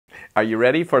Are you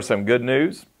ready for some good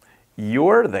news?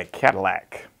 You're the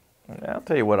Cadillac. I'll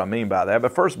tell you what I mean by that.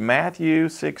 But first, Matthew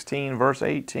 16, verse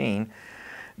 18,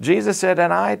 Jesus said,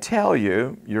 "And I tell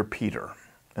you, you're Peter,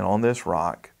 and on this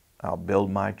rock I'll build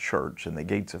my church, and the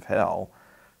gates of hell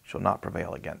shall not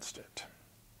prevail against it."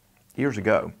 Years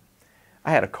ago, I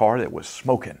had a car that was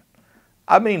smoking.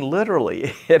 I mean,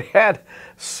 literally, it had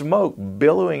smoke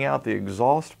billowing out the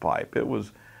exhaust pipe. It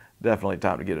was definitely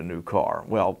time to get a new car.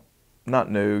 Well,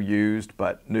 not new, used,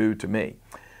 but new to me.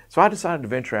 So I decided to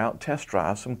venture out and test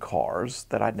drive some cars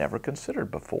that I'd never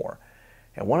considered before.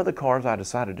 And one of the cars I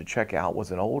decided to check out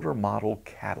was an older model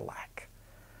Cadillac.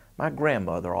 My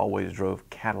grandmother always drove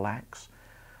Cadillacs.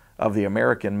 Of the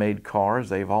American-made cars,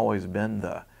 they've always been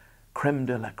the creme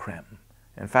de la creme.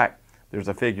 In fact, there's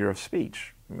a figure of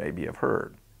speech, maybe you've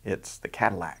heard. It's the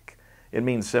Cadillac. It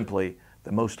means simply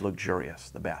the most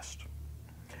luxurious, the best.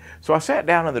 So I sat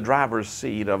down in the driver's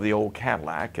seat of the old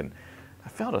Cadillac and I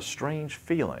felt a strange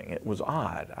feeling. It was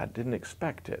odd. I didn't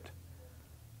expect it.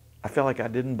 I felt like I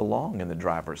didn't belong in the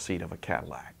driver's seat of a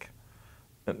Cadillac.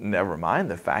 Never mind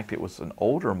the fact it was an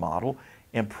older model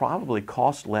and probably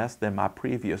cost less than my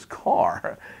previous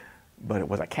car, but it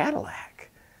was a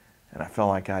Cadillac, and I felt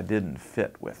like I didn't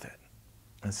fit with it.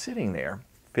 And sitting there,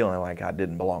 feeling like I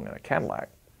didn't belong in a Cadillac,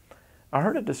 I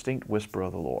heard a distinct whisper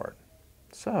of the Lord.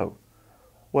 "So,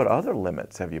 what other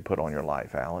limits have you put on your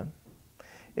life, Alan?"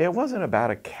 It wasn't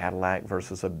about a Cadillac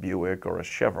versus a Buick or a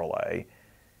Chevrolet.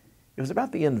 It was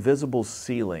about the invisible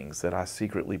ceilings that I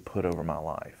secretly put over my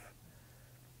life.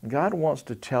 God wants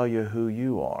to tell you who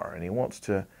you are, and He wants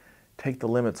to take the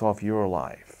limits off your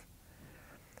life.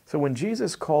 So when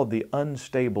Jesus called the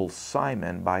unstable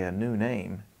Simon by a new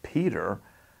name, Peter,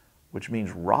 which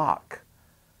means rock,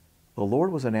 the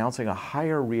Lord was announcing a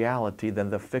higher reality than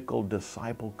the fickle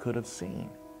disciple could have seen.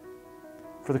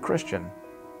 For the Christian,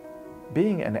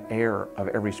 being an heir of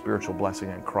every spiritual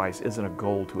blessing in Christ isn't a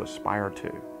goal to aspire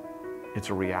to. It's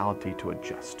a reality to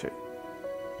adjust to.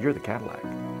 You're the Cadillac,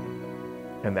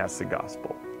 and that's the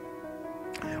gospel.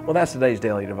 Well, that's today's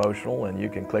daily devotional, and you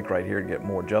can click right here to get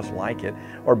more just like it.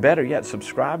 Or better yet,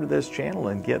 subscribe to this channel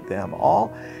and get them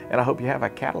all. And I hope you have a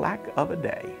Cadillac of a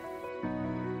day.